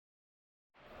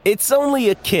It's only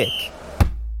a kick,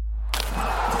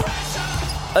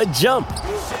 a jump,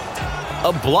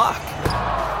 a block.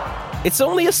 It's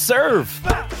only a serve.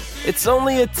 It's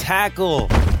only a tackle,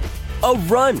 a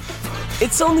run.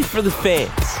 It's only for the fans.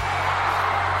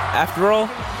 After all,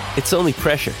 it's only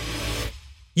pressure.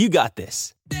 You got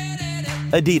this.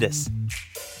 Adidas.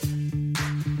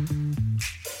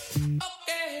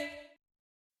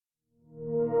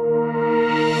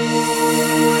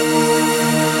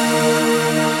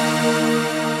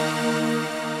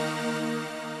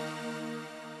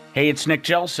 Hey, it's Nick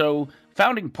Gelso,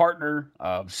 founding partner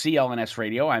of CLNS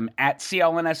Radio. I'm at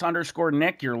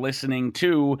CLNS_Nick. You're listening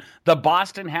to the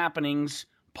Boston Happenings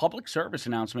public service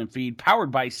announcement feed powered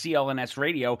by CLNS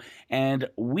Radio. And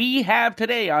we have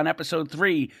today on episode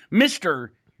 3, Mr.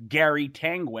 Gary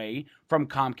Tanguay from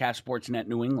Comcast Sportsnet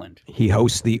New England. He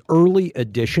hosts the early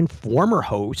edition, former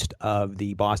host of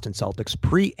the Boston Celtics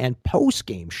pre- and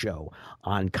post-game show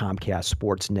on Comcast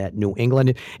Sportsnet New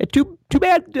England. And too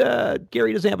bad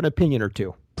Gary doesn't have an opinion or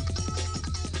two.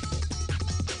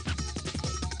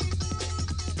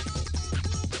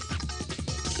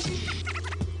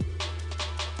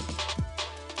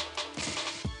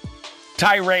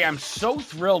 Ty Ray, I'm so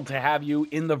thrilled to have you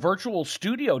in the virtual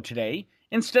studio today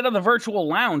instead of the virtual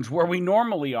lounge where we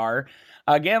normally are.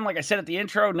 Again, like I said at the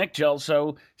intro, Nick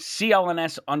Gelso,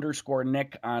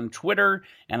 CLNS_Nick on Twitter,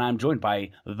 and I'm joined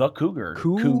by the Cougar.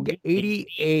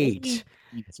 Coug88.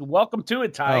 So welcome to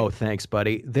it, Ty. Oh, thanks,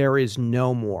 buddy. There is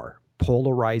no more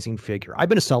polarizing figure. I've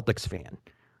been a Celtics fan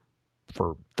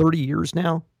for 30 years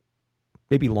now,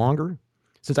 maybe longer,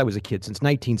 since I was a kid, since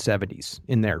 1970s,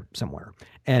 in there somewhere.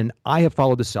 And I have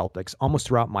followed the Celtics almost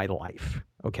throughout my life,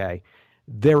 okay?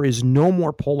 There is no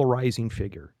more polarizing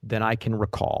figure than I can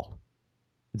recall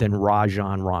than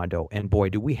Rajon Rondo. And boy,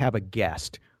 do we have a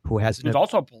guest who has... He's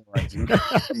also polarizing.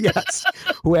 Yes,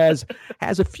 who has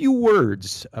a few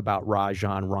words about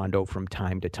Rajon Rondo from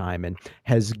time to time and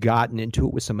has gotten into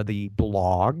it with some of the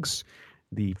blogs,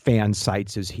 the fan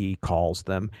sites, as he calls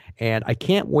them. And I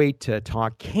can't wait to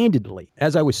talk candidly.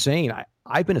 As I was saying,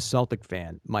 I've been a Celtic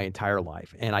fan my entire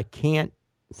life, and I can't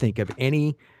think of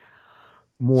any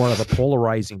more of a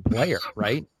polarizing player,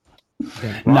 right,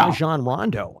 than Rajon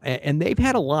Rondo. And they've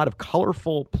had a lot of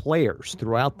colorful players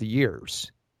throughout the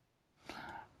years.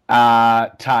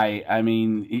 Ty, I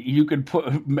mean, you could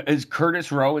put is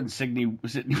Curtis Rowe and Sidney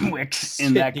Wicks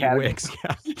in that category. Wicks,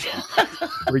 yeah.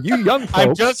 For you young folks,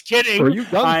 I'm just kidding. For you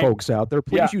young folks out there,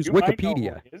 please use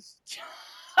Wikipedia.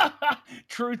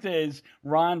 Truth is,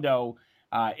 Rondo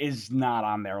is not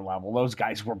on their level. Those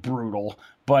guys were brutal.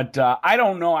 But I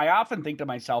don't know. I often think to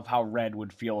myself how Red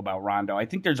would feel about Rondo. I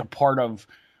think there's a part of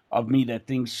me that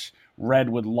thinks Red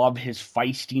would love his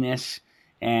feistiness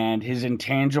and his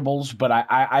intangibles, but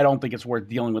I don't think it's worth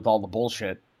dealing with all the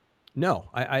bullshit. No,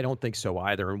 I don't think so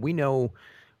either. And we know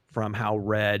from how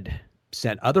Red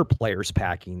sent other players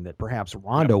packing that perhaps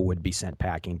Rondo would be sent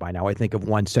packing by now. I think of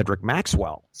one Cedric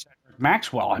Maxwell.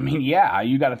 I mean, yeah,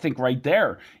 you got to think right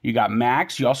there. You got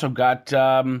Max. You also got,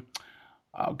 oh,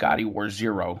 God, he wore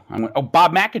 0.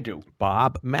 Bob McAdoo.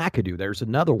 Bob McAdoo. There's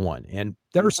another one. And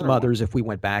there are some others, if we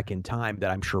went back in time, that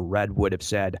I'm sure Red would have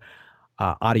said,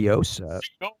 adios.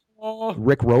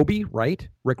 Rick Roby, right?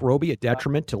 Rick Roby, a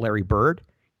detriment to Larry Bird.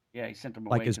 Yeah, he sent him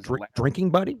away. Like his drinking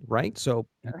buddy, right? So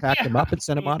he packed him up and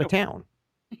sent him out of town.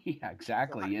 Yeah,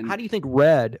 exactly. And how do you think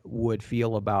Red would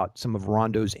feel about some of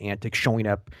Rondo's antics, showing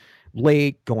up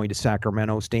late, going to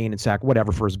Sacramento, staying in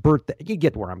whatever for his birthday? You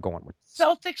get where I'm going with this.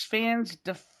 Celtics fans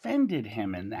defended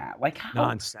him in that. Like, how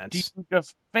nonsense do you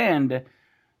defend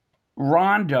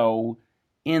Rondo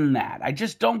in that? I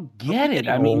just don't get it.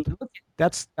 I mean,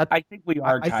 I think we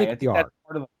are. I think we are. That's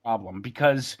part of the problem,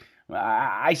 because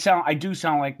I do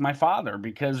sound like my father,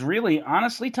 because really,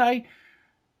 honestly, Ty,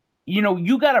 you know,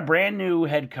 you got a brand new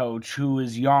head coach who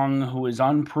is young, who is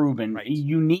unproven. Right.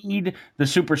 You need the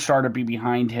superstar to be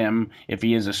behind him if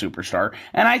he is a superstar.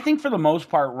 And I think for the most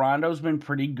part, Rondo's been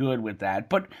pretty good with that.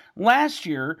 But last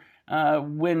year,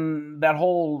 when that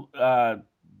whole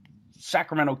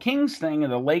Sacramento Kings thing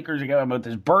and the Lakers about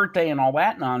his birthday and all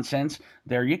that nonsense,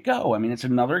 there you go. I mean, it's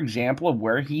another example of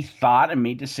where he thought and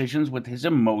made decisions with his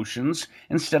emotions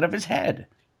instead of his head.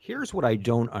 Here's what I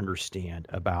don't understand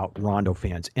about Rondo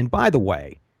fans. And by the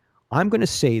way, I'm going to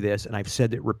say this, and I've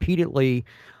said it repeatedly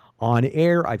on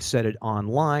air. I've said it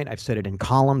online. I've said it in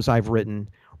columns I've written.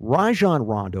 Rajon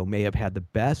Rondo may have had the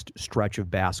best stretch of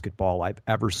basketball I've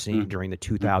ever seen during the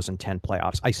 2010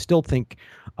 playoffs. I still think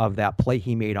of that play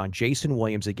he made on Jason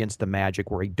Williams against the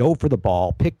Magic, where he dove for the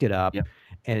ball, picked it up,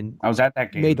 and I was at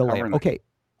that game. Made the layup. Okay,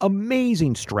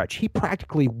 amazing stretch. He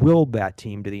practically willed that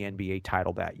team to the NBA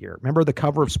title that year. Remember the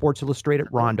cover of Sports Illustrated?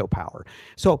 Rondo Power.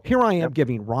 So here I am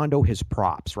giving Rondo his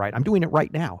props, right? I'm doing it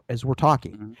right now as we're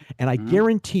talking. And I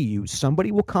guarantee you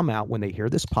somebody will come out when they hear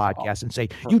this podcast and say,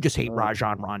 you just hate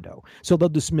Rajon Rondo. So they'll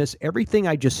dismiss everything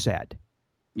I just said.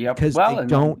 Because they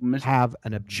don't have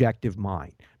an objective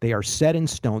mind. They are set in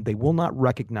stone. They will not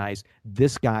recognize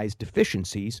this guy's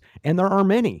deficiencies, and there are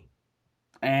many.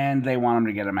 And they want him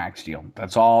to get a max deal.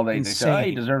 That's all they say. Oh,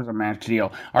 he deserves a max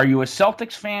deal. Are you a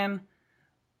Celtics fan?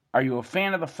 Are you a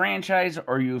fan of the franchise,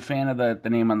 or are you a fan of the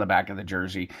name on the back of the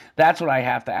jersey? That's what I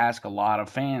have to ask a lot of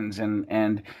fans.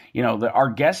 And you know, our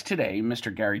guest today,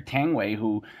 Mr. Gary Tanguay,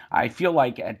 who I feel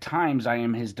like at times I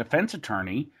am his defense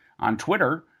attorney on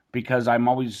Twitter because I'm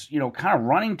always, you know, kind of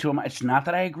running to him. It's not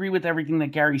that I agree with everything that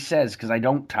Gary says, because I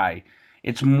don't, Ty.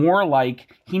 It's more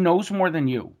like he knows more than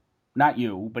you. Not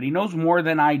you, but he knows more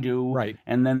than I do, right?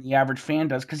 And then the average fan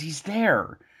does, because he's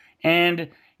there. And,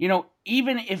 you know,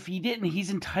 even if he didn't, he's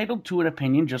entitled to an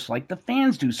opinion just like the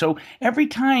fans do. So every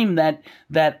time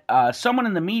that someone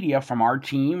in the media from our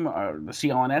team, the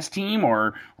CLNS team,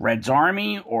 or Reds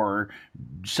Army, or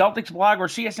Celtics blog, or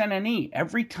CSNNE,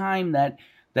 every time that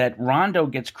Rondo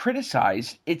gets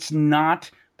criticized, it's not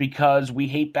because we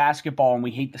hate basketball and we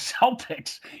hate the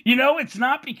Celtics. You know, it's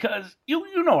not because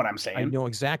you know what I'm saying. I know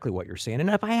exactly what you're saying.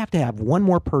 And if I have to have one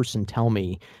more person tell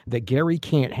me that Gary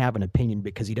can't have an opinion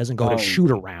because he doesn't go to shoot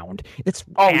around, it's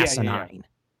asinine. Yeah.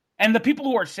 And the people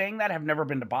who are saying that have never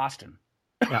been to Boston.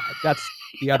 Yeah, that's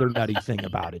the other nutty thing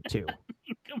about it too.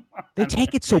 They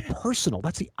take it so personal.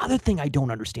 That's the other thing I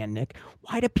don't understand, Nick.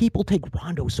 Why do people take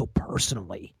Rondo so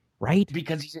personally? Right?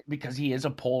 Because he is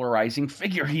a polarizing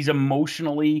figure. He's an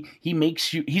emotional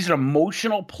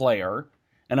player.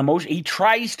 He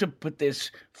tries to put this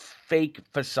fake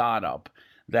facade up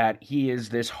that he is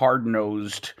this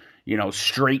hard-nosed, you know,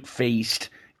 straight-faced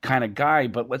kind of guy.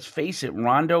 But let's face it,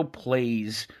 Rondo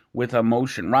plays with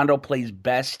emotion. Rondo plays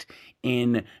best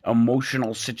in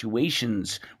emotional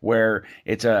situations where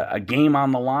it's a game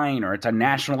on the line, or it's a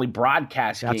nationally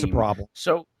broadcast game. That's a problem.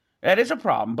 So that is a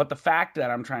problem, but the fact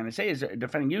that I'm trying to say is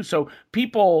defending you. So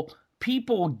people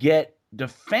get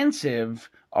defensive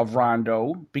of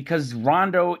Rondo because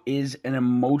Rondo is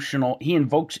he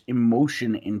invokes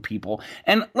emotion in people.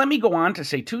 And let me go on to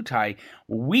say too, Ty,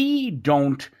 we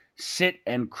don't sit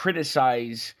and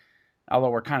criticize, although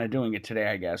we're kind of doing it today,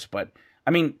 I guess. But, I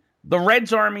mean, the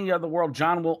Reds Army of the world,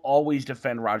 John will always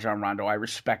defend Rajon Rondo. I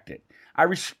respect it. I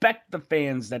respect the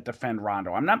fans that defend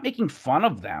Rondo. I'm not making fun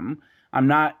of them. I'm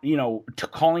not, you know,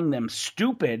 calling them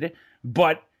stupid,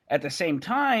 but at the same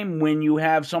time, when you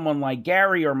have someone like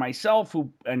Gary or myself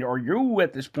or you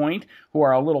at this point who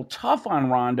are a little tough on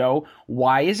Rondo,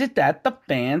 why is it that the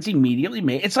fans immediately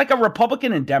it's like a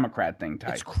Republican and Democrat thing,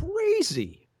 Ty. It's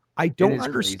crazy. I don't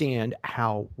understand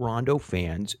how Rondo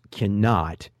fans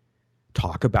cannot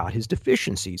talk about his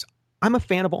deficiencies. I'm a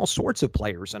fan of all sorts of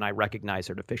players, and I recognize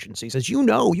their deficiencies. As you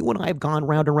know, you and I have gone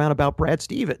round and round about Brad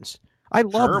Stevens. I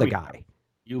love the guy.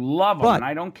 You love him, and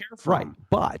I don't care for him.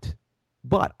 But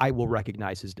I will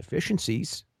recognize his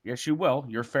deficiencies. Yes, you will.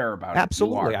 You're fair about it.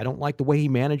 Absolutely. I don't like the way he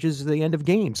manages the end of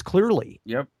games, clearly.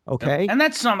 Yep. Okay? Yep. And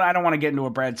that's something, I don't want to get into a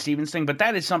Brad Stevens thing, but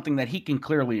that is something that he can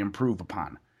clearly improve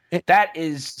upon. That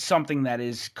is something that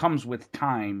comes with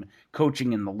time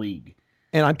coaching in the league.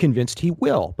 And I'm convinced he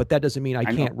will, but that doesn't mean I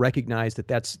can't recognize that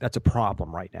that's a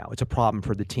problem right now. It's a problem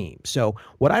for the team. So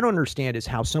what I don't understand is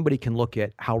how somebody can look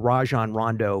at how Rajon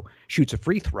Rondo shoots a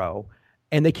free throw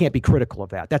and they can't be critical of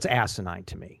that. That's asinine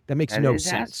to me. That makes no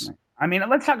sense. Asinine. I mean,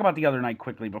 let's talk about the other night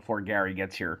quickly before Gary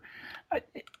gets here.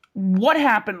 What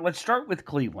happened? Let's start with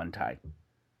Cleveland, Ty.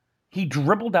 He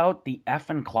dribbled out the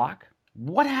effing clock.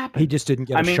 What happened? He just didn't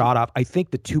get a shot off. I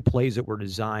think the two plays that were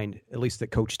designed, at least that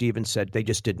Coach Stevens said, they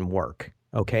just didn't work.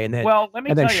 Okay, and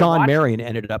then Sean Marion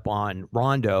ended up on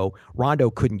Rondo. Rondo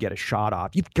couldn't get a shot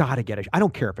off. You've got to get I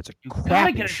don't care if it's a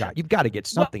crappy shot. You've got to get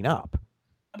something up.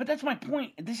 But that's my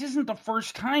point. This isn't the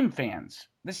first time, fans.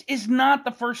 This is not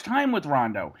the first time with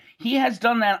Rondo. He has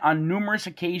done that on numerous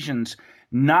occasions,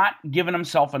 not given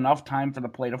himself enough time for the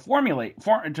play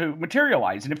to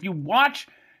materialize. And if you watch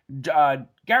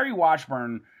Gary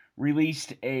Washburn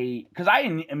released because I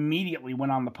immediately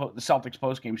went on the Celtics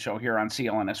postgame show here on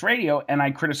CLNS Radio, and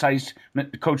I criticized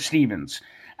Coach Stevens.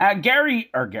 Gary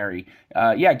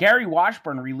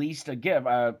Washburn released a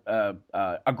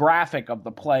graphic of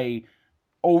the play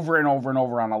over and over and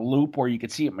over on a loop where you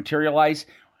could see it materialize.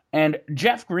 And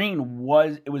Jeff Green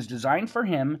it was designed for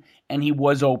him, and he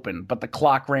was open, but the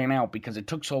clock ran out because it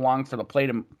took so long for the play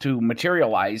to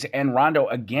materialize. And Rondo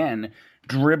again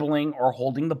dribbling or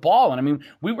holding the ball. And I mean,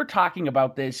 we were talking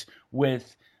about this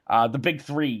with the big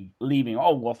three leaving.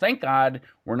 Oh, well, thank God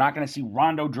we're not going to see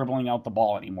Rondo dribbling out the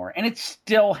ball anymore. And it's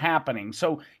still happening.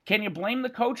 So can you blame the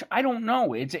coach? I don't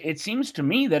know. It seems to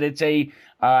me that it's a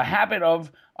habit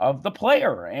of the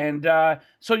player. And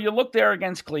so you look there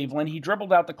against Cleveland. He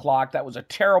dribbled out the clock. That was a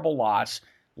terrible loss.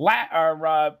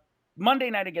 Monday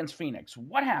night against Phoenix.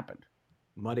 What happened?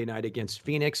 Monday night against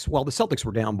Phoenix. Well, the Celtics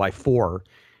were down by 4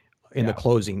 in the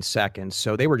closing seconds.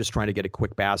 So they were just trying to get a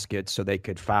quick basket so they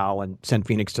could foul and send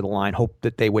Phoenix to the line, hope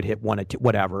that they would hit 1 or 2,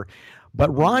 whatever.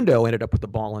 But Rondo ended up with the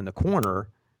ball in the corner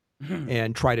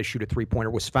and tried to shoot a three-pointer,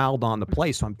 was fouled on the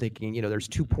play. So I'm thinking, there's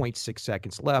 2.6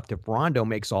 seconds left. If Rondo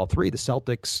makes all 3, the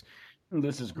Celtics...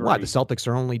 This is great. What, the Celtics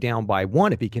are only down by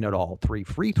 1 if he can hit all 3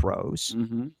 free throws,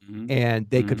 and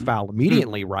they could foul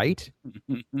immediately, right?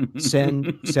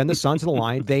 Send the Suns to the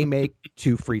line. They make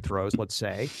 2 free throws, let's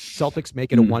say. Celtics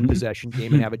make it a 1-possession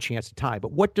game and have a chance to tie.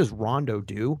 But what does Rondo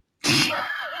do?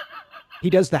 He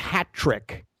does the hat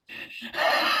trick.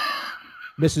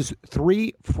 Misses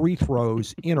 3 free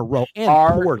throws in a row and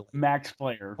poorly.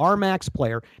 Our max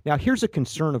player. Now, here's a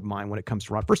concern of mine when it comes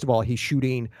to Rondo. First of all, he's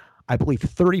shooting, I believe,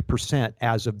 30%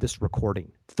 as of this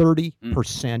recording.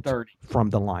 30% from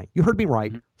the line. You heard me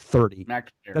right. 30.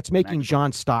 That's making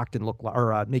John Stockton look like,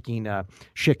 or making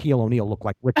Shaquille O'Neal look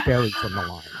like Rick Barry from the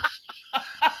line.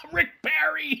 Rick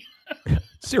Barry.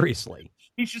 Seriously.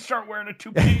 He should start wearing a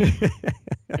toupee.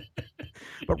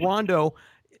 But Rondo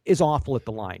is awful at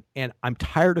the line. And I'm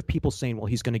tired of people saying, well,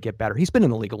 he's going to get better. He's been in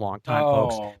the league a long time,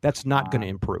 folks. That's not going to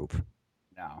improve.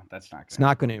 No, that's not. It's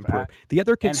not going to improve. The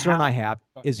other concern I have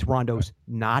is Rondo's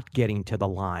not getting to the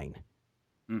line,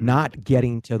 not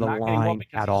getting to the line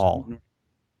at all.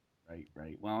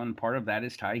 Right. Well, and part of that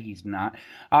is Ty. He's not.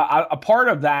 A part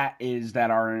of that is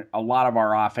that a lot of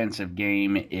our offensive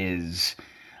game is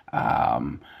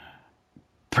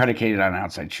predicated on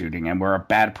outside shooting, and we're a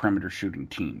bad perimeter shooting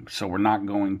team, so we're not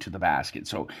going to the basket.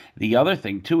 So the other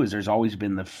thing too is there's always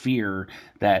been the fear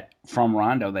that from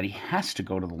Rondo that he has to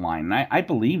go to the line, and I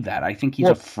believe that. I think he's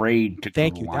afraid to go to the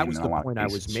line. Thank you. That was the point I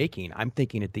was making. I'm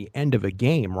thinking at the end of a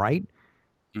game, right?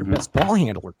 Your best ball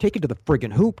handler, take it to the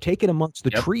friggin' hoop, take it amongst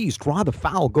the trees, draw the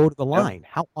foul, go to the line.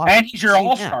 How often? And he's your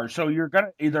all-star, so you're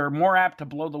gonna either more apt to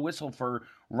blow the whistle for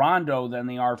Rondo than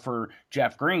they are for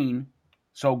Jeff Green.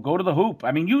 So go to the hoop.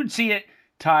 I mean, you would see it,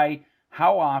 Ty,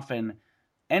 how often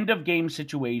end-of-game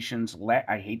situations,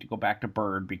 I hate to go back to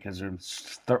Bird because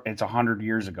it's 100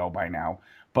 years ago by now,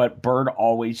 but Bird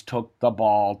always took the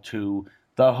ball to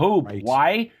the hoop. Right.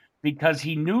 Why? Because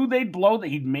he knew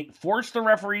he'd force the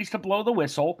referees to blow the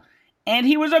whistle, and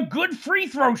he was a good free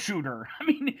throw shooter. I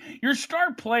mean, your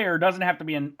star player doesn't have to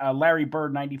be a Larry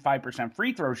Bird 95%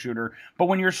 free throw shooter, but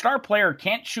when your star player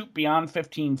can't shoot beyond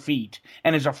 15 feet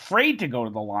and is afraid to go to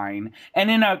the line,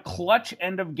 and in a clutch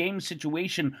end-of-game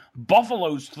situation,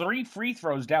 Buffalo's 3 free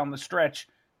throws down the stretch,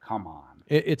 come on.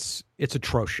 It's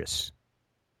atrocious.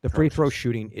 The free throw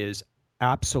shooting is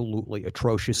absolutely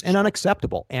atrocious and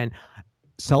unacceptable. And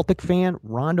Celtic fan,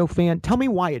 Rondo fan, tell me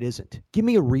why it isn't. Give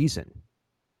me a reason.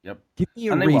 Yep. Give me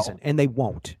a reason, and they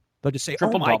won't. They'll just say,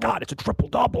 triple-double. God, it's a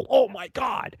triple-double. Oh, my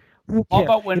God. Who cares?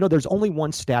 How about there's only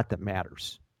one stat that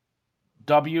matters.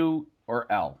 W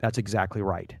or L. That's exactly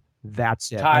right.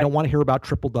 That's it. I don't want to hear about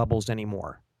triple-doubles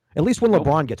anymore. At least when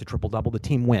LeBron gets a triple-double, the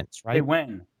team wins, right? They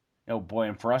win. Oh, boy,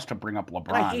 and for us to bring up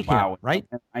LeBron. I hate him, right?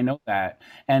 I know that.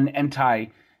 And Ty,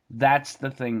 that's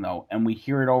the thing, though, and we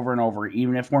hear it over and over,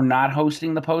 even if we're not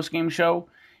hosting the postgame show.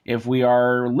 If we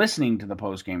are listening to the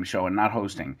postgame show and not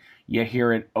hosting, you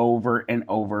hear it over and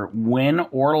over. Win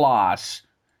or loss,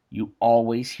 you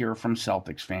always hear from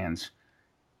Celtics fans,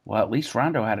 well, at least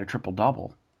Rondo had a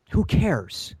triple-double. Who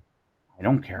cares? I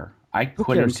don't care. Who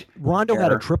cares? Rondo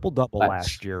had a triple-double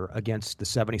last year against the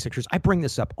 76ers. I bring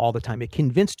this up all the time. It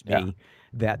convinced me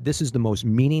that this is the most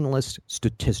meaningless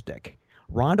statistic.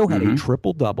 Rondo had a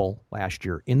triple-double last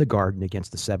year in the Garden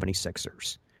against the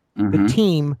 76ers. The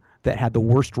team that had the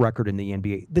worst record in the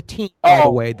NBA. The team, by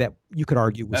the way, that you could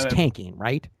argue was tanking,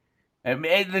 right?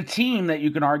 The team that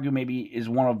you can argue maybe is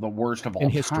one of the worst of all in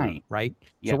history, time. Right?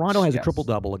 Yes, so Rondo has a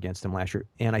triple-double against them last year,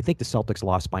 and I think the Celtics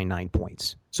lost by 9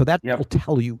 points. So that will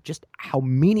tell you just how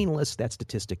meaningless that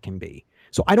statistic can be.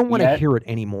 So I don't want to hear it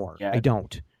anymore. I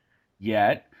don't.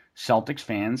 Yet, Celtics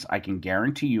fans, I can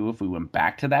guarantee you, if we went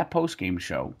back to that postgame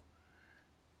show,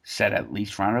 said at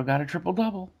least Rondo got a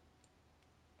triple-double.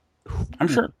 I'm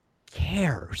sure.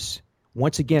 Cares?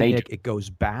 Once again, Nick, it goes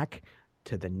back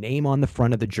to the name on the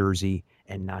front of the jersey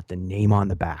and not the name on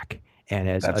the back. And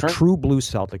as true blue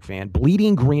Celtic fan,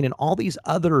 Bleeding Green and all these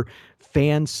other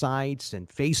fan sites and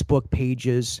Facebook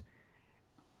pages,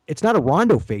 it's not a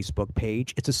Rondo Facebook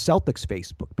page. It's a Celtics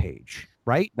Facebook page.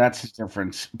 right? That's the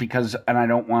difference because, and I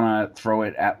don't want to throw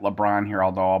it at LeBron here,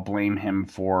 although I'll blame him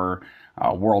for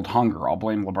world hunger. I'll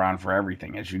blame LeBron for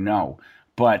everything, as you know.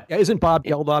 But Isn't Bob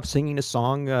Geldof singing a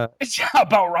song? it's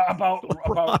about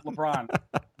LeBron,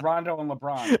 Rondo and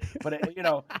LeBron. But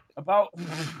about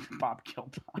Bob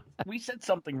Geldof. We said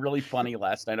something really funny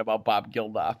last night about Bob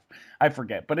Geldof. I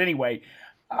forget, but anyway.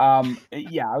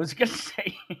 Yeah, I was gonna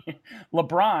say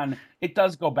LeBron. It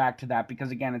does go back to that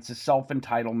because again, it's a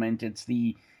self-entitlement. It's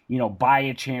the buy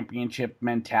a championship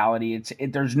mentality.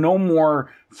 There's no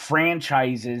more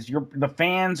franchises. The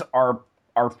fans are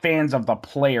fans of the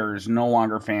players, no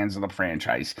longer fans of the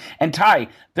franchise. And Ty,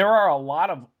 there are a lot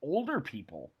of older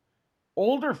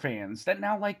fans that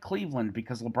now like Cleveland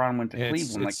because LeBron went to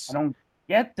Cleveland. I don't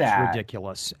get that. It's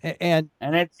ridiculous. And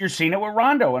you're seeing it with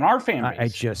Rondo and our fan base. I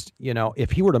just,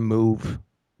 if he were to move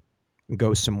and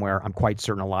go somewhere, I'm quite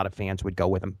certain a lot of fans would go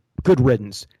with him. Good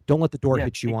riddance. Don't let the door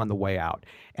hit you on the way out.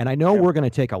 And I know we're going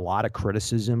to take a lot of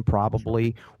criticism,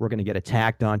 probably. We're going to get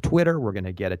attacked on Twitter. We're going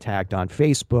to get attacked on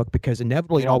Facebook because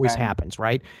inevitably it always happens,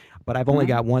 right? But I've only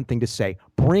got one thing to say.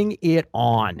 Bring it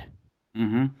on.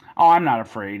 Mm-hmm. Oh, I'm not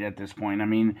afraid at this point. I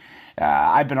mean,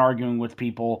 I've been arguing with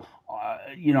people,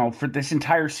 for this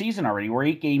entire season already. We're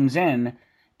 8 games in,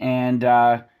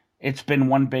 and it's been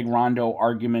one big Rondo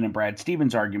argument and Brad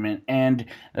Stevens argument. And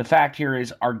the fact here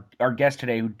is our guest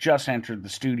today, who just entered the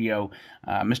studio,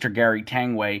 Mr. Gary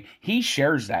Tanguay, he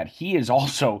shares that. He is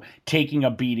also taking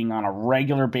a beating on a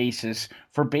regular basis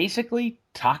for basically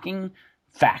talking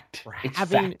fact. For it's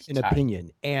having fact, an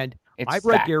opinion. And it's I've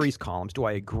read fact. Gary's columns. Do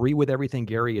I agree with everything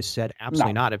Gary has said?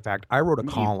 Absolutely not. In fact, I wrote a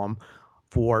column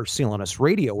for CLNS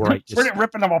Radio where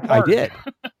ripping them apart. I did,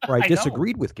 where I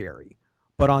disagreed with Gary.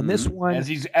 But on this one, as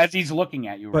he's looking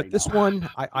at you, but this one,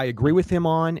 I agree with him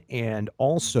on, and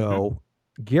also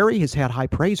Gary has had high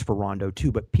praise for Rondo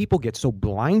too. But people get so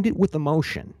blinded with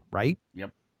emotion, right?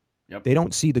 Yep. They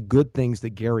don't see the good things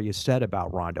that Gary has said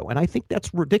about Rondo, and I think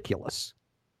that's ridiculous.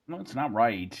 No, it's not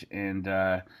right,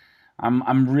 and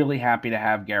I'm really happy to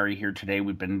have Gary here today.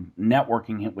 We've been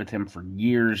networking with him for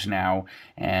years now,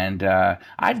 and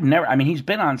he's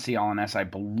been on CLNS, I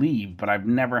believe, but I've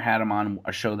never had him on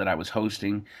a show that I was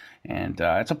hosting, and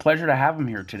it's a pleasure to have him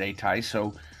here today, Ty.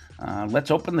 So let's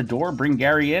open the door, bring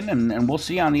Gary in, and we'll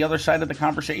see you on the other side of the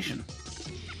conversation.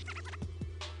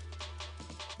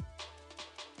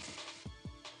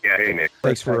 Yeah, hey, Nick.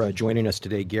 Thanks for joining us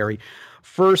today, Gary.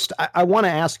 First, I want to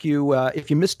ask you if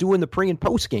you miss doing the pre- and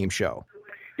post-game show.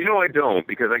 I don't,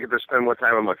 because I get to spend more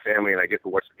time with my family and I get to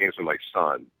watch the games with my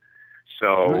son.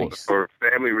 So Nice. For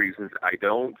family reasons, I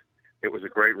don't. It was a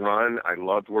great run. I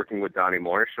loved working with Donnie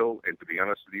Marshall, and to be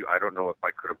honest with you, I don't know if I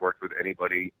could have worked with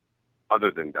anybody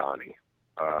other than Donnie.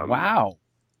 Wow.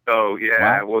 So,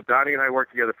 yeah, Wow. well, Donnie and I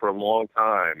worked together for a long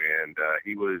time, and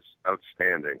he was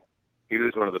outstanding. He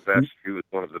was one of the best. He was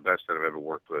one of the best that I've ever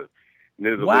worked with.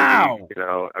 Knew the Wow. league,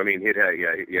 I mean, he'd had,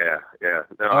 yeah.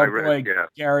 No, Boy, yeah.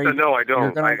 Gary, No, I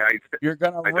don't. You're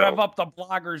gonna I rev don't. up the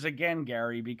bloggers again,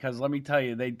 Gary, because let me tell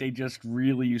you, they just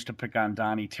really used to pick on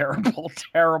Donnie. Terrible.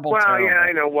 Well, yeah,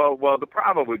 I know. Well, the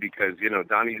probably because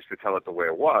Donnie used to tell it the way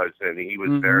it was, and he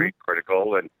was very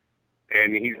critical,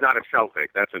 and he's not a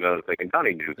Celtic. That's another thing, and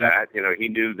Donnie knew that. He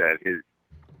knew that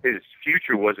his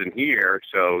future wasn't here,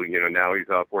 so now he's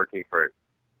off working for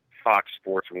Fox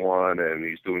Sports 1, and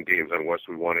he's doing games on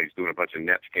Westwood 1, and he's doing a bunch of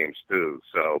Nets games too.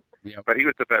 So, But he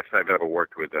was the best I've ever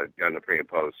worked with on the pre and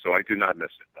post, so I do not miss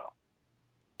it, though.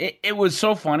 It was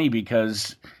so funny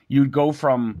because you'd go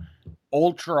from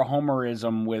ultra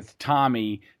homerism with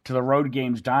Tommy to the road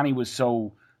games. Donnie was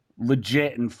so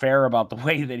legit and fair about the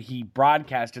way that he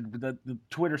broadcasted. The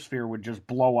Twitter sphere would just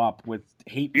blow up with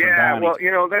hate for Donnie.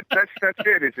 Well, that's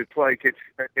it. It's like,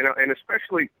 and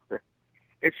especially...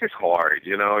 It's just hard,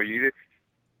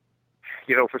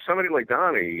 for somebody like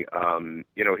Donnie,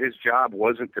 his job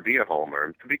wasn't to be a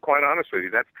homer. To be quite honest with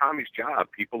you, that's Tommy's job.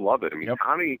 People love it. I mean,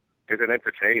 Tommy is an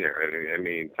entertainer. I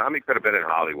mean, Tommy could have been in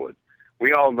Hollywood.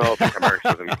 We all know the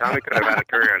commercials. I mean, Tommy could have had a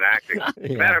career in acting.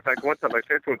 Yeah. Matter of fact, one time I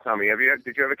said to him, Tommy,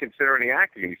 did you ever consider any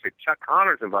acting? And he said, Chuck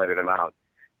Connors invited him out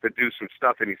to do some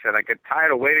stuff. And he said, I get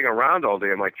tired of waiting around all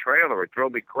day in my trailer. It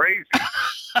drove me crazy.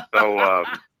 So,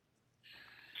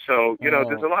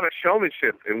 there's a lot of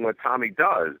showmanship in what Tommy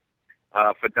does.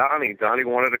 For Donnie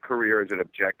wanted a career as an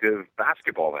objective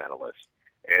basketball analyst.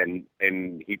 And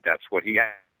that's what he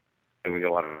had. Doing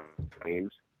a lot of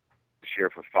games this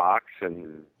year for Fox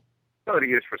and 30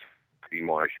 years for Steve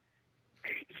Marsh.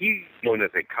 He's known as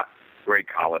a great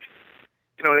college.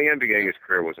 In the NBA, his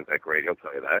career wasn't that great, he'll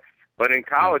tell you that. But in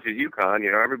college at UConn,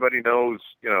 everybody knows,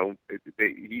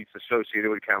 he's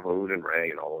associated with Calhoun and Ray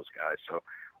and all those guys. So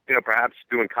perhaps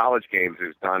doing college games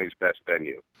is Donnie's best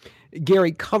venue.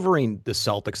 Gary, covering the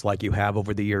Celtics like you have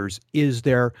over the years, is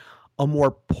there a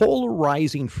more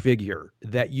polarizing figure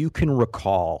that you can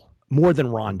recall more than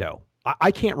Rondo?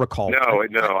 I can't recall. No,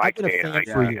 I've been can't. a fan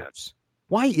for years.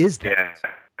 Why is that? Yeah,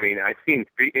 I mean, I think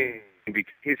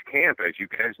his camp, as you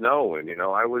guys know, and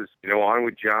I was on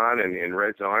with John and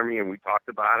Red's Army, and we talked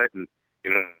about it, and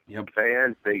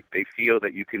fans they feel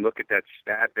that you can look at that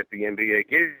stat that the NBA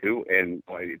gives you, and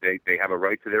they have a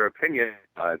right to their opinion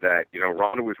that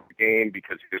Rondo was the game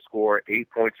because he'll score 8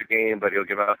 points a game, but he'll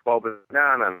give out 12.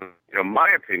 No. My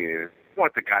opinion is, I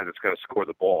want the guy that's going to score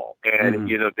the ball, and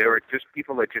there are just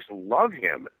people that just love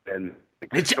him, and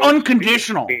it's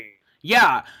unconditional.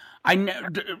 Yeah.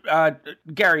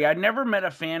 Gary, I never met a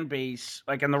fan base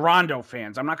like in the Rondo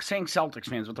fans. I'm not saying Celtics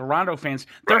fans, but the Rondo fans,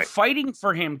 they're fighting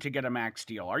for him to get a max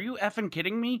deal. Are you effing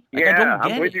kidding me? Like,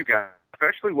 I'm with you guys.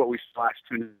 Especially what we saw last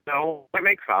 2 nights. I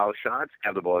make foul shots,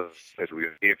 have the ball.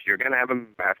 If you're going to have him,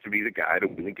 have to be the guy to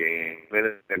win the game.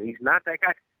 And he's not that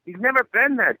guy. He's never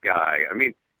been that guy. I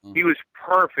mean, he was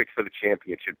perfect for the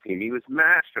championship team. He was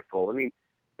masterful. I mean,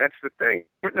 that's the thing.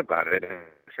 Written about it at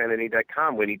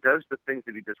SanAny.com. When he does the things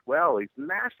that he does well, he's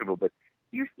masterful. But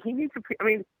he needs to. I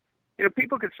mean,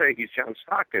 people could say he's John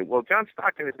Stockton. Well, John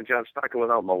Stockton isn't John Stockton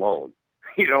without Malone.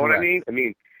 You know what I mean? I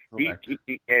mean,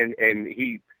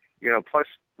 he plus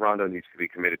Rondo needs to be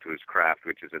committed to his craft,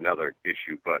 which is another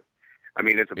issue. But I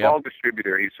mean, as a ball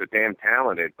distributor, he's so damn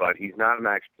talented, but he's not a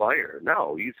max player.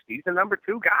 No, he's a number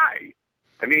 2 guy.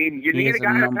 I mean, you need a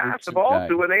guy to pass the ball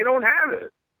to, and they don't have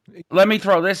it. Let me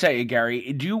throw this at you,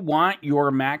 Gary. Do you want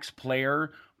your max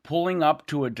player pulling up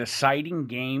to a deciding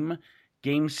game,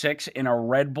 Game 6, in a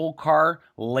Red Bull car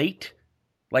late,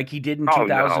 like he did in 2000?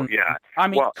 No, yeah. I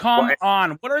mean, come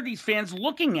on. What are these fans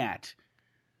looking at?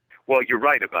 Well, you're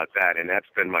right about that, and that's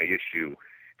been my issue.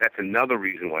 That's another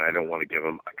reason why I don't want to give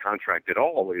him a contract at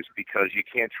all, is because you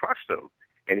can't trust him,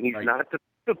 and he's not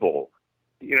dependable.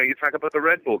 You talk about the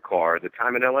Red Bull car, the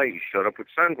time in L.A. he showed up with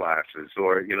sunglasses,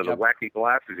 or, the wacky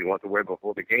glasses he wanted to wear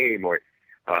before the game, or,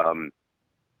 the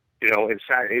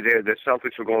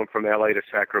Celtics were going from L.A. to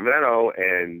Sacramento,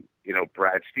 and,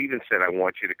 Brad Stevens said, I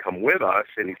want you to come with us,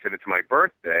 and he said, it's my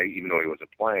birthday, even though he wasn't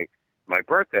playing. My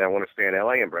birthday, I want to stay in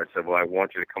L.A., and Brad said, well, I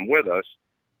want you to come with us,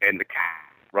 and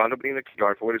Rondo being the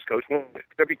guard for what his coach wanted.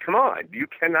 I mean, come on, you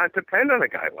cannot depend on a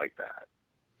guy like that.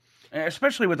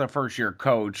 Especially with a first-year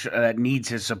coach that needs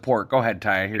his support. Go ahead,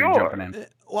 Ty. I hear you jumping in.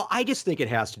 Well, I just think it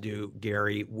has to do,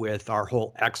 Gary, with our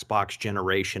whole Xbox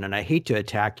generation. And I hate to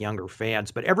attack younger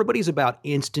fans, but everybody's about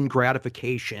instant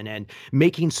gratification and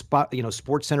making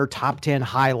SportsCenter top 10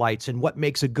 highlights and what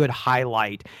makes a good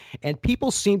highlight. And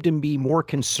people seem to be more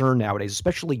concerned nowadays,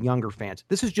 especially younger fans.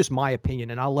 This is just my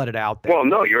opinion, and I'll let it out there. Well,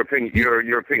 no, your opinion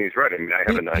is right. I mean, I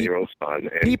have a 9-year-old son,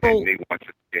 and he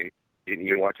watches the game.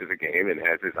 He watches a game and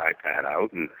has his iPad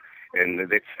out, and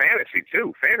it's fantasy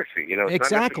too. Fantasy, it's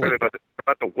exactly. not necessarily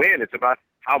about the win. It's about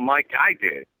how my guy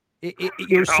did.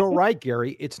 You're so right,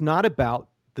 Gary. It's not about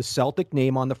the Celtic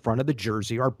name on the front of the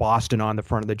jersey or Boston on the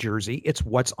front of the jersey. It's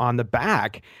what's on the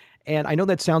back. And I know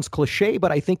that sounds cliche,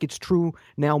 but I think it's true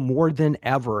now more than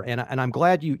ever. And I'm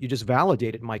glad you just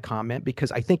validated my comment,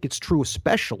 because I think it's true,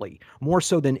 especially more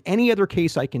so than any other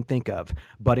case I can think of.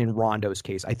 But in Rondo's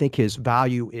case, I think his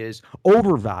value is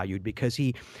overvalued, because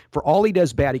for all he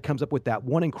does bad, he comes up with that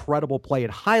one incredible play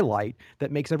and highlight that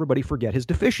makes everybody forget his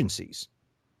deficiencies.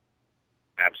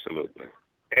 Absolutely.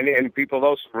 And people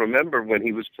also remember when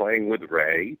he was playing with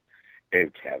Ray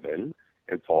and Kevin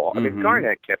and Paul. I mean,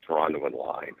 Garnett kept Rondo in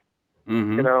line.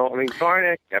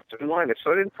 Garnett kept him in line.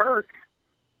 So did Perk.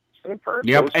 Yep.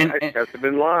 Those guys kept him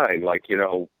in line. Like,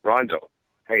 Rondo,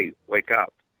 hey, wake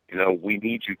up. We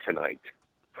need you tonight.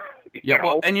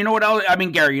 Well, and you know what else? I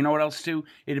mean, Gary, you know what else too?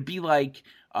 It'd be like,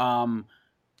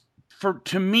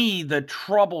 to me, the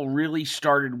trouble really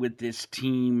started with this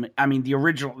team. I mean, the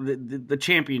original, the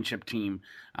championship team,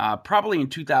 probably in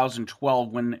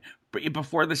 2012,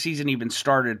 before the season even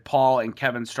started, Paul and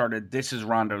Kevin started, this is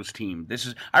Rondo's team.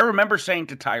 I remember saying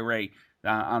to Ty Ray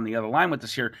on the other line with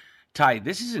us here, Ty,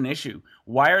 this is an issue.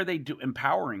 Why are they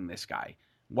empowering this guy?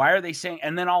 Why are they saying?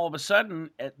 And then all of a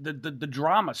sudden, the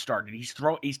drama started. He's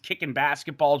kicking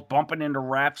basketballs, bumping into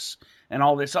refs, and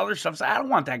all this other stuff. So I don't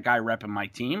want that guy repping my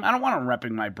team. I don't want him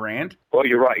repping my brand. Well,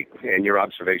 you're right, and your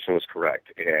observation was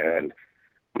correct. And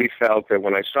we felt that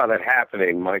when I saw that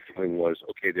happening, my feeling was,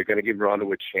 okay, they're going to give Rondo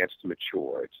a chance to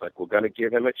mature. It's like, we're going to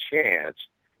give him a chance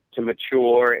to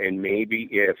mature, and maybe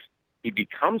if he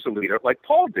becomes a leader, like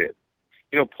Paul did.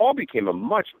 Paul became a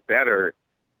much better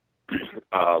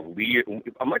leader,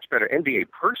 a much better NBA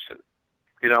person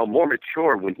more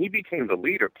mature. When he became the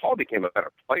leader, Paul became a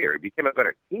better player. He became a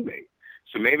better teammate.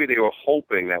 So maybe they were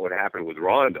hoping that would happen with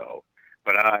Rondo.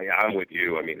 But I'm with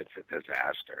you. I mean, it's a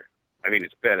disaster. I mean,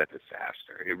 it's been a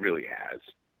disaster. It really has.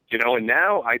 And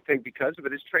now I think because of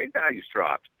it, his trade value's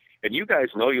dropped. And you guys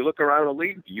know, you look around the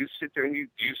league, you sit there and you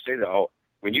say,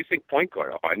 when you think point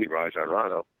guard, I need Rajon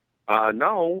Rondo.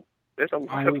 No, there's a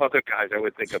lot of other guys I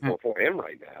would think of before him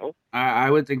right now.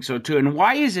 I would think so too. And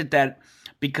why is it that,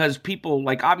 because people,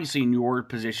 like, obviously in your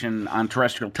position on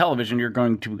terrestrial television, you're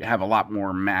going to have a lot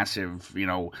more massive,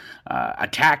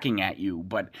 attacking at you.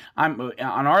 But on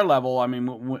our level, I mean,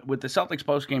 with the Celtics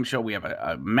postgame show, we have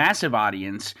a massive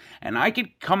audience, and I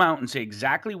could come out and say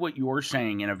exactly what you're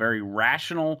saying in a very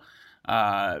rational,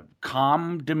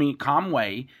 calm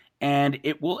way, and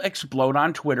it will explode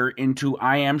on Twitter into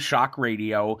I am shock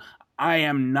radio. I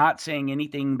am not saying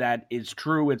anything that is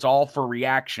true. It's all for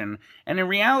reaction. And in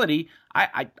reality,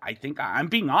 I think I'm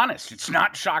being honest. It's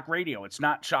not shock radio. It's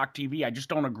not shock TV. I just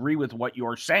don't agree with what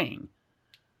you're saying.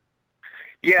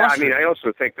 Yeah, I mean, I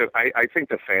also think that I think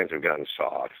the fans have gotten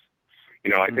soft.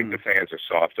 I think the fans are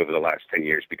soft over the last 10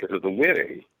 years because of the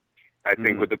winning. I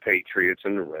think with the Patriots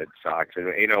and the Red Sox, and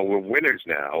we're winners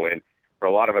now. And for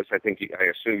a lot of us, I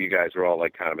assume you guys are all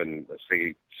like kind of in the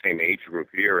same age group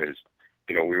here as.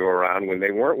 We were around when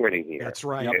they weren't winning here. That's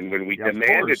right. And when we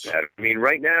demanded that. I mean,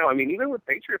 right now, even with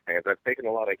Patriot fans, I've taken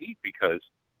a lot of heat because,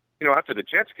 after the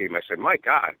Jets game, I said, my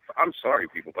God, I'm sorry,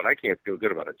 people, but I can't feel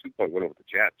good about a 2-point win over the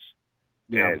Jets.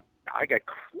 Yeah. And I got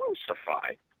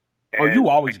crucified. And you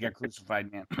always get crucified,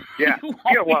 man. Yeah.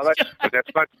 Well,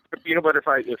 that's not, but if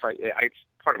I, it's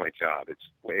part of my job. It's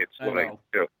what I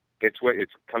do. It's what it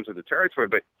comes with the territory.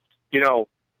 But,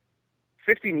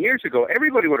 15 years ago,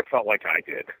 everybody would have felt like I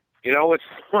did. It's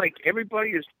like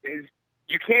everybody is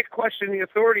you can't question the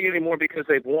authority anymore because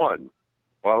they've won.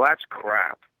 Well, that's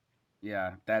crap.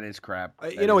 Yeah, that is crap.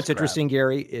 What's interesting,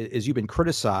 Gary, is you've been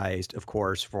criticized, of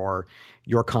course, for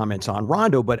your comments on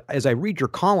Rondo. But as I read your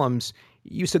columns,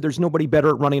 you said there's nobody better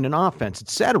at running an offense, et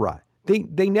cetera.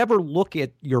 They never look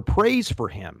at your praise for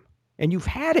him, and you've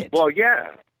had it. Well, yeah.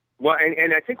 Well,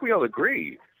 and I think we all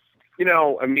agree.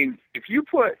 If you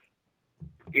put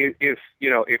if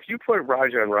you put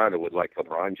Rajon Rondo with like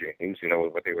LeBron James,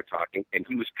 what they were talking, and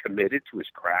he was committed to his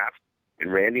craft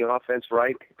and ran the offense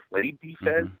right, played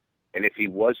defense, and if he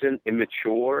wasn't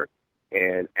immature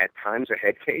and at times a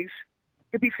head case,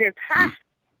 it'd be fantastic.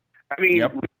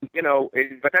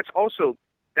 But that's also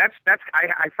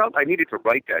I felt I needed to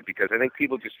write that because I think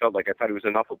people just felt like I thought he was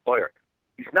an awful player.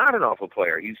 He's not an awful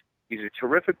player. He's a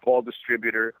terrific ball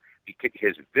distributor.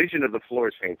 His vision of the floor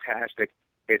is fantastic.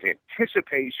 His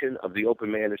anticipation of the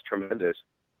open man is tremendous,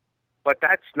 but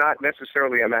that's not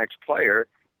necessarily a max player.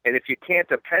 And if you can't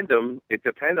depend on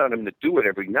him to do it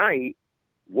every night,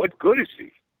 what good is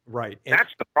he? Right.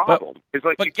 That's the problem.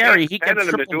 But Gary, he gets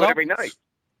triple doubles every night.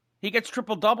 He gets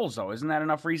triple doubles, though. Isn't that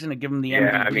enough reason to give him the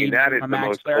MVP? Yeah, I mean, that is the max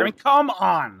most. Player? Come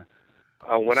on.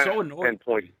 When I have 10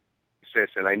 point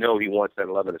assists, and I know he wants that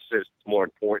 11 assists, it's more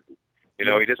important. He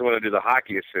doesn't want to do the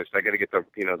hockey assist. I got to get the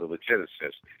legit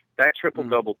assist. That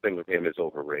triple-double thing with him is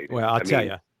overrated. Well, I'll tell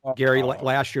you, Gary,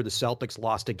 last year the Celtics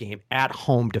lost a game at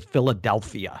home to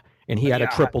Philadelphia, and he had a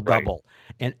triple-double.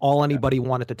 Right. And all anybody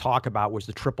wanted to talk about was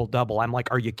the triple-double. I'm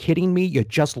like, are you kidding me? You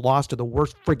just lost to the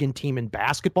worst friggin' team in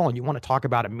basketball, and you want to talk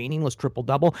about a meaningless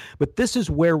triple-double? But this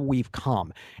is where we've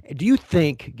come. Do you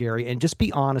think, Gary, and just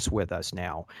be honest with us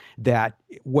now, that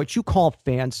what you call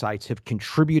fan sites have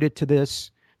contributed to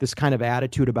this kind of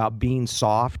attitude about being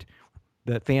soft?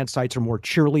 The fan sites are more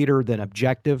cheerleader than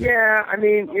objective. Yeah, I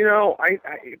mean, I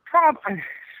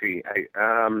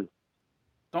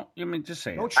don't. You mean just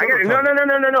say it? No.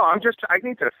 I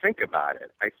need to think about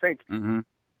it. I think. Something.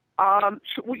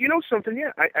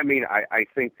 Yeah. I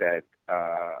think that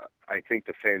I think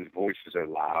the fans' voices are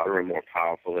louder and more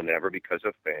powerful than ever because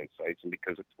of fan sites and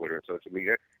because of Twitter and social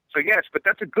media. So yes, but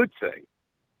that's a good thing.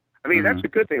 I mean, that's a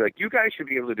good thing. Like, you guys should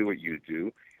be able to do what you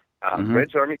do.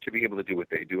 Reds Army should be able to do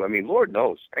what they do. I mean, Lord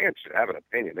knows, fans should have an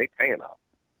opinion. They pay enough.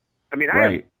 I mean, I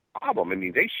have a problem. I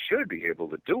mean, they should be able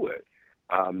to do it.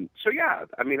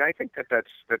 I think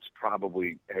that's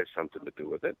probably has something to do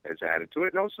with it, has added to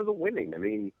it, and also the winning. I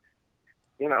mean,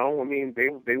 they won in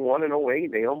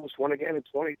 2008. They almost won again in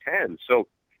 2010. So,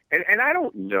 and I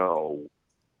don't know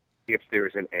if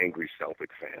there's an angry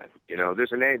Celtic fan.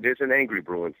 There's an angry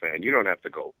Bruin fan. You don't have to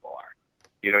go far.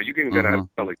 You can go down to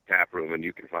Celtic tap room and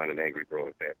you can find an angry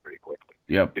Bruin fan pretty quickly.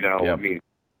 Yep. I mean,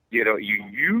 you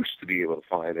used to be able to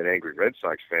find an angry Red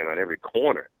Sox fan on every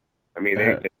corner. I mean,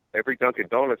 every Dunkin'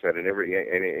 Donuts ad and every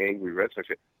Angry Red Sox,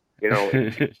 you know.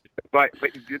 but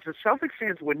the Celtics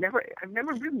fans I've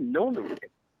never really known them.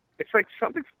 It's like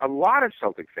a lot of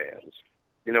Celtic fans,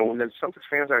 you know, when the Celtics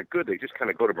fans aren't good, they just kind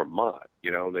of go to Vermont,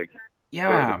 you know. They you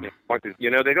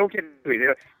know, they don't get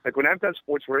like when I've done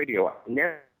sports radio, I'm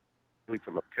never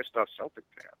from a pissed off Celtic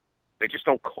fan. They just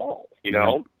don't call, you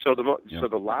know. So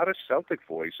the loudest Celtic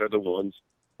voice are the ones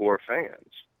who are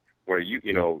fans. Where you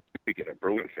could get a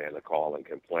Bruin fan to call and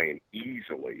complain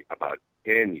easily about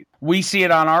anything. We see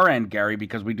it on our end, Gary,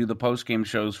 because we do the post-game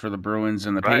shows for the Bruins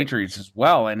and the Patriots as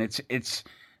well, and it's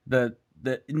the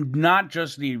not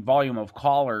just the volume of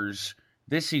callers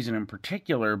this season in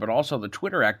particular, but also the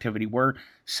Twitter activity where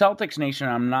Celtics Nation.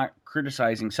 I'm not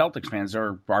criticizing Celtics fans;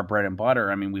 they're our bread and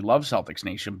butter. I mean, we love Celtics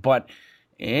Nation, but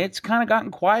it's kind of gotten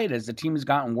quiet as the team has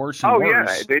gotten worse and worse.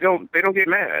 Oh yeah, they don't get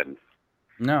mad.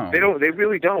 No, they don't. They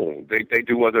really don't. They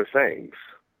do other things.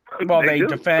 Well, they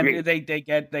defend. I mean,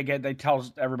 they tell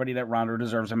everybody that Rondo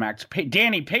deserves a max pay.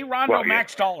 Danny, pay Rondo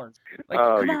max dollars.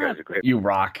 Like, you guys are great. You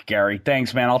rock, Gary.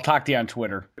 Thanks, man. I'll talk to you on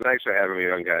Twitter. Thanks for having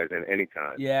me on, guys. And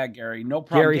anytime. Yeah, Gary. No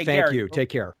problem. Gary, thank you. Take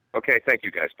care. Okay, thank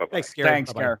you, guys. Bye. Thanks, Gary.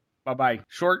 Thanks, Gary. Bye.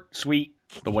 Short, sweet.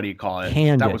 But what do you call it?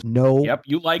 Handed. That was no. Yep,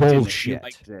 you liked bullshit.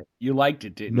 it. You liked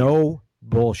it, didn't you? No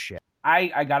bullshit.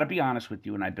 I got to be honest with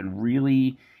you, and I've been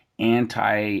really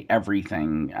anti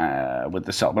everything with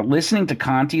the Celtics. But listening to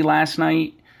Conti last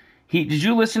night, did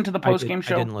you listen to the post-game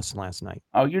show? I didn't listen last night.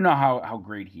 Oh, you know how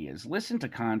great he is. Listen to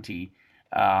Conti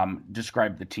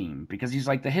describe the team, because he's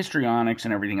like, the histrionics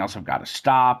and everything else have got to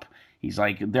stop. He's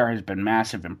like, there has been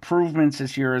massive improvements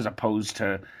this year as opposed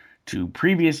to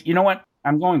previous. You know what?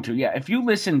 I'm going to. Yeah, if you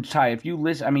listen, Ty,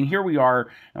 I mean, here we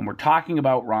are, and we're talking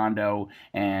about Rondo,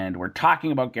 and we're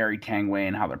talking about Gary Tanguay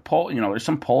and how they're there's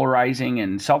some polarizing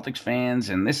and Celtics fans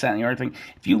and this, that, and the other thing.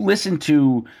 If you listen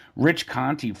to Rich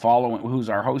Conti, who's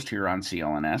our host here on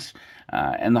CLNS,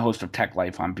 and the host of Tech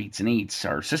Life on Beats and Eats,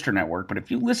 our sister network, but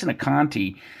if you listen to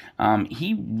Conti,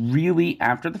 he really,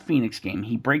 after the Phoenix game,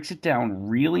 he breaks it down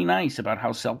really nice about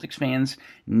how Celtics fans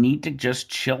need to just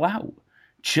chill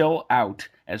out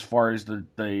as far as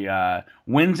the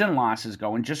wins and losses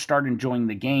go, and just start enjoying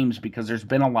the games, because there's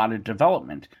been a lot of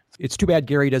development. It's too bad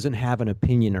Gary doesn't have an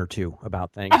opinion or two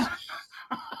about things.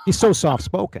 He's so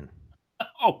soft-spoken.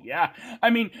 Oh, yeah. I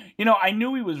mean, I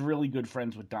knew he was really good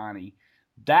friends with Donnie.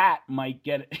 That might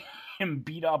get him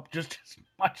beat up just as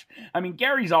much. I mean,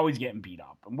 Gary's always getting beat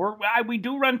up. And we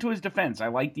do run to his defense. I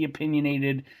like the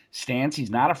opinionated stance. He's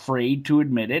not afraid to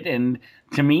admit it. And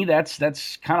to me, that's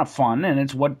kind of fun. And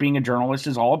it's what being a journalist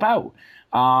is all about.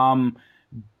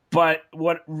 But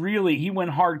what really, he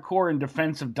went hardcore in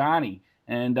defense of Donnie.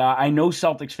 And I know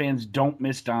Celtics fans don't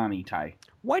miss Donnie, Ty.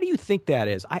 Why do you think that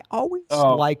is? I always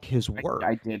like his work.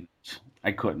 I didn't.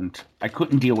 I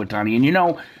couldn't deal with Donnie. And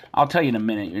I'll tell you in a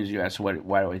minute, as you asked why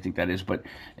do I think that is. But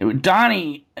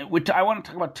Donnie, I want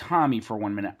to talk about Tommy for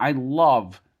 1 minute. I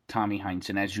love Tommy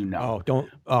Heinsohn, as you know.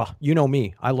 You know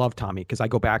me. I love Tommy because I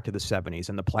go back to the 70s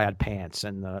and the plaid pants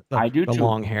and the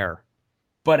long hair.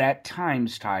 But at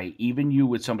times, Ty, even you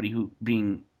with somebody who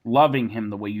loving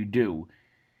him the way you do,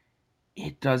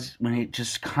 it does, when it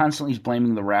just constantly is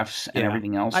blaming the refs and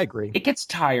everything else. I agree. It gets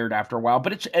tired after a while,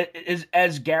 but it's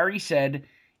as Gary said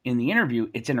in the interview,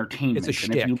 it's entertainment. It's a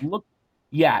shtick.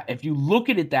 If you look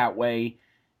at it that way,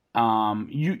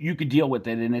 you could deal with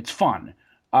it, and it's fun.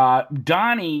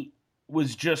 Donnie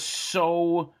was just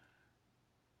so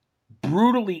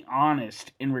brutally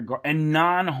honest in regard, and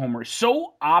non-homer,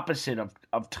 so opposite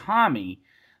of Tommy,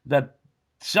 that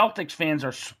Celtics fans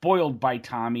are spoiled by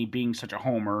Tommy being such a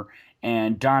homer,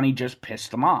 and Donnie just pissed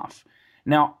them off.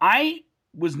 Now, I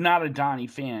was not a Donnie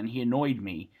fan. He annoyed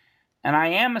me. And I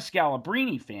am a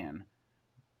Scalabrine fan.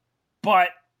 But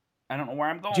I don't know where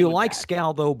I'm going. Do you like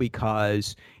Scal, though,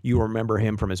 because you remember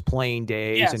him from his playing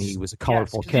days, and he was a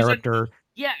colorful character?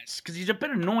 Yes, because he's a bit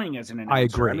annoying as an announcer. I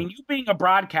agree. I mean, you being a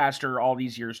broadcaster all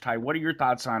these years, Ty, what are your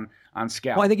thoughts on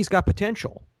Scal? Well, I think he's got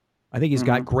potential. I think he's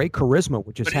got great charisma,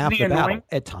 which is half the battle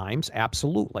at times.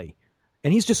 Absolutely.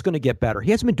 And he's just going to get better.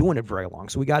 He hasn't been doing it very long,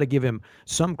 so we got to give him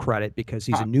some credit because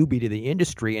he's a newbie to the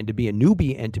industry, and to be a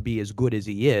newbie and to be as good as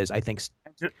he is, I think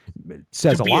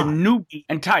says a lot. To be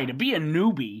a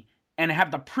newbie and have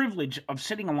the privilege of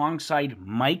sitting alongside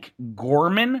Mike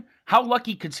Gorman, how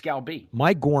lucky could Scal be?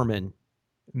 Mike Gorman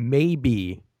may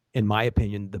be, in my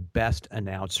opinion, the best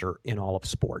announcer in all of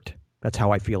sport. That's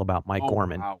how I feel about Mike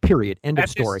Gorman. Wow. Period. End of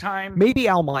story. Maybe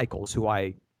Al Michaels, who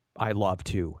I love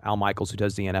too. Al Michaels, who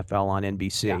does the NFL on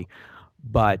NBC. Yeah.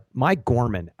 But Mike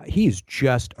Gorman, he's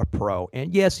just a pro.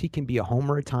 And yes, he can be a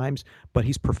homer at times, but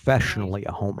he's professionally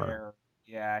a homer.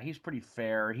 Yeah, he's pretty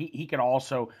fair. He could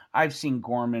also. I've seen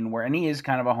Gorman and he is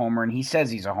kind of a homer, and he says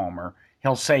he's a homer.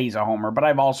 He'll say he's a homer, but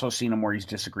I've also seen him where he's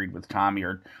disagreed with Tommy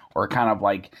or kind of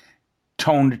like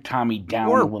toned Tommy down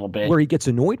a little bit. Where he gets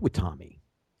annoyed with Tommy.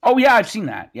 Oh, yeah, I've seen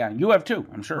that. Yeah, you have too,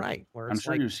 I'm sure. Right. I'm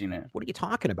sure you've seen it. What are you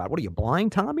talking about? What are you,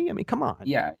 blind, Tommy? I mean, come on.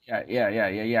 Yeah.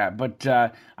 But,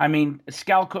 I mean,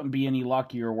 Scal couldn't be any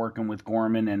luckier working with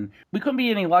Gorman, and we couldn't be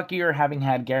any luckier having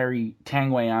had Gary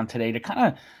Tangway on today to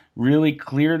kind of really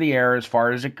clear the air as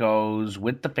far as it goes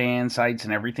with the fan sites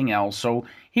and everything else. So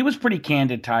he was pretty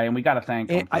candid, Ty, and we got to thank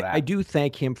him for that. I do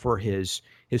thank him for his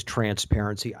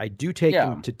transparency. I do take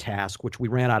him to task, which we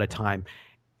ran out of time.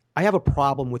 I have a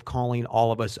problem with calling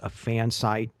all of us a fan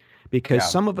site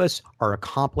because some of us are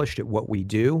accomplished at what we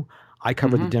do. I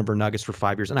covered the Denver Nuggets for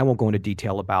 5 years, and I won't go into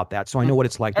detail about that. So I know what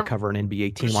it's like to cover an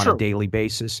NBA team on a daily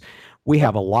basis. We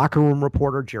have a locker room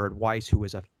reporter, Jared Weiss, who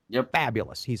is a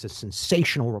fabulous. He's a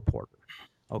sensational reporter.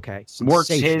 Okay. Works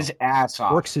his ass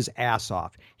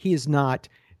off. He is not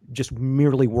just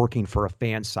merely working for a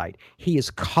fan site. He is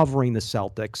covering the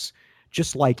Celtics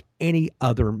just like any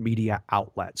other media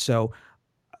outlet. So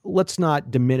let's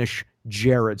not diminish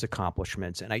Jared's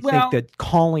accomplishments. And I think that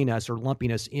calling us or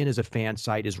lumping us in as a fan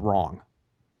site is wrong.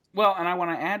 Well, and I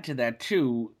want to add to that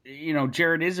too. You know,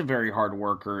 Jared is a very hard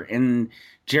worker, and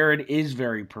Jared is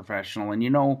very professional. And, you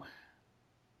know,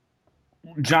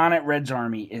 John at Red's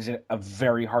Army is a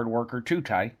very hard worker too,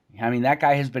 Ty. I mean, that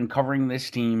guy has been covering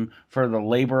this team for the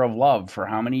labor of love for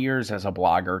how many years as a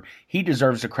blogger. He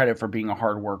deserves the credit for being a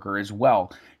hard worker as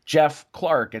well. Jeff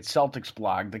Clark at Celtics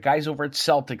Blog, the guys over at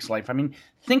Celtics Life. I mean,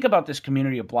 think about this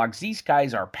community of blogs. These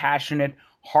guys are passionate,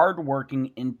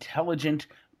 hardworking, intelligent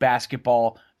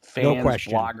basketball fans,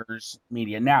 bloggers,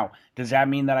 media. Now, does that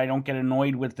mean that I don't get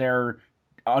annoyed with their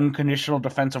unconditional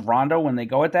defense of Rondo when they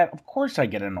go at that? Of course I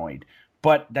get annoyed.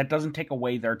 But that doesn't take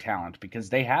away their talent because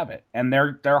they have it and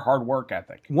their hard work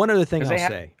ethic. One other thing I'll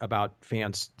say about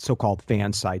fans, so-called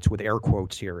fan sites with air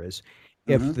quotes here is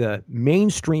if the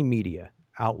mainstream media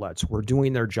outlets were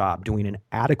doing their job, doing an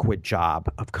adequate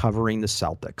job of covering the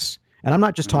Celtics, and I'm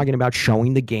not just talking about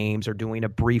showing the games or doing a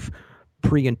brief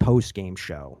pre and post game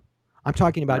show. I'm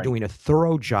talking about doing a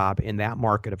thorough job in that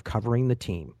market of covering the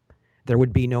team. There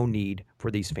would be no need for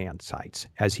these fan sites,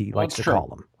 as he likes to call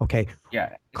them. Okay.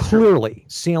 Yeah. Clearly,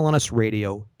 CLNS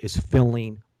Radio is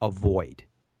filling a void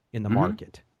in the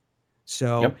market.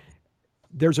 So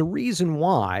there's a reason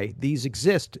why these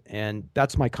exist. And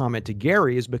that's my comment to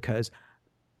Gary, is because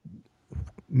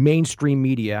mainstream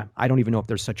media, I don't even know if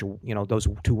there's such a, those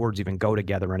two words even go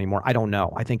together anymore. I don't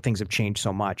know. I think things have changed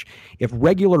so much. If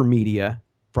regular media,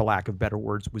 for lack of better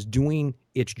words, was doing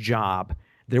its job,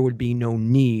 there would be no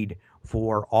need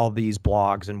for all these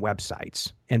blogs and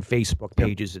websites and Facebook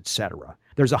pages, etc.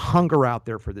 There's a hunger out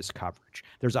there for this coverage.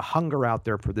 There's a hunger out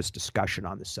there for this discussion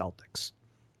on the Celtics.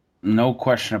 No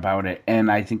question about it.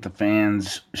 And I think the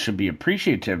fans should be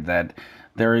appreciative that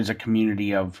there is a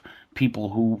community of people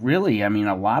who really, I mean,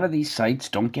 a lot of these sites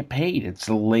don't get paid. It's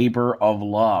the labor of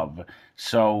love.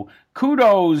 So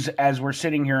kudos as we're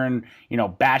sitting here and,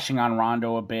 bashing on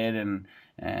Rondo a bit and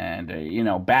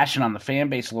bashing on the fan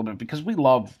base a little bit because we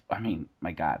love, I mean,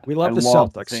 my God. We love the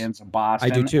Celtics. Fans of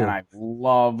Boston. I do too. And I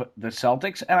love the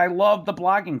Celtics and I love the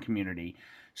blogging community.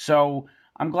 So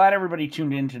I'm glad everybody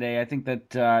tuned in today. I think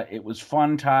that it was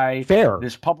fun, Ty. Fair,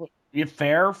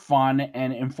 fun,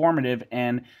 and informative.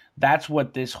 And that's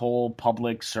what this whole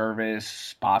public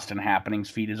service Boston Happenings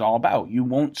feed is all about. You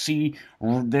won't see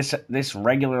this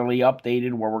regularly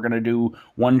updated where we're going to do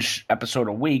one episode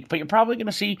a week, but you're probably going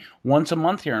to see once a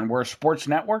month here. And we're a sports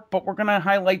network, but we're going to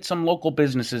highlight some local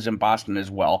businesses in Boston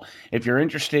as well. If you're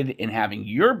interested in having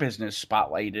your business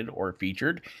spotlighted or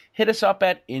featured, hit us up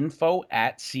at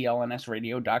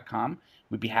info@clnsradio.com.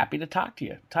 We'd be happy to talk to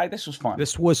you. Ty, this was fun.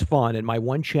 This was fun. And my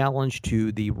one challenge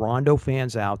to the Rondo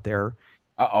fans out there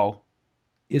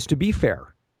is to be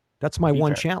fair. That's my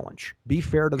one challenge. Be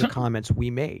fair to the comments we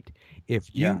made.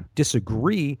 If you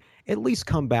disagree, at least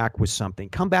come back with something.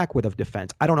 Come back with a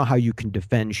defense. I don't know how you can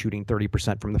defend shooting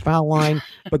 30% from the foul line,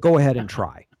 but go ahead and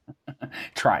try.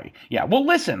 Try. Yeah. Well,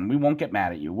 listen, we won't get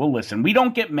mad at you. We'll listen. We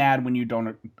don't get mad when you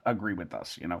don't agree with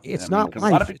us. It's not life.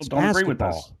 A lot of people it's don't basketball. Agree with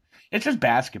us. It's just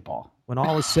basketball. When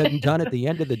all is said and done at the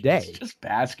end of the day. It's just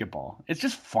basketball. It's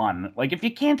just fun. Like, if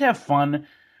you can't have fun,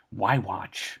 why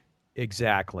watch?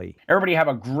 Exactly. Everybody have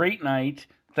a great night.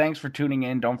 Thanks for tuning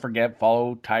in. Don't forget,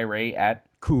 follow Tyree at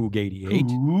Coog88.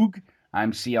 Coog.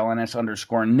 I'm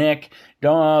CLNS_Nick.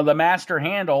 The master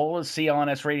handle is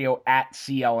CLNS Radio at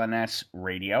CLNS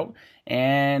Radio.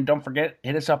 And don't forget,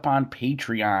 hit us up on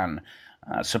Patreon.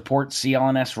 Support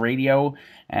CLNS Radio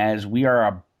as we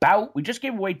are we just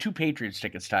gave away 2 Patriots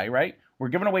tickets, Ty, right? We're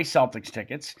giving away Celtics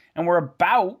tickets, and we're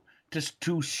about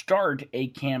to start a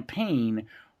campaign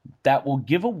that will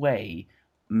give away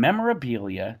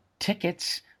memorabilia,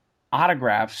 tickets,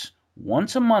 autographs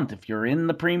once a month if you're in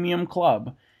the premium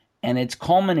club, and it's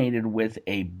culminated with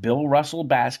a Bill Russell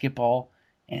basketball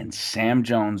and Sam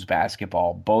Jones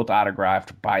basketball, both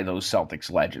autographed by those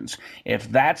Celtics legends.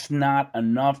 If that's not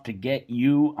enough to get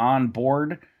you on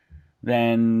board,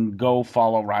 then go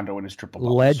follow Rondo and his triple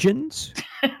doubles.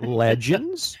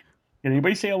 Legends. Did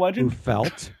anybody say a Who legend?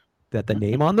 felt that the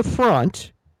name on the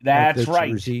front That's of the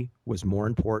right. jersey was more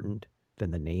important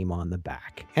than the name on the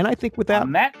back. And I think with that,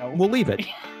 On that note, we'll leave it.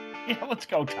 yeah, let's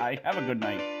go, Ty. Have a good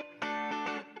night.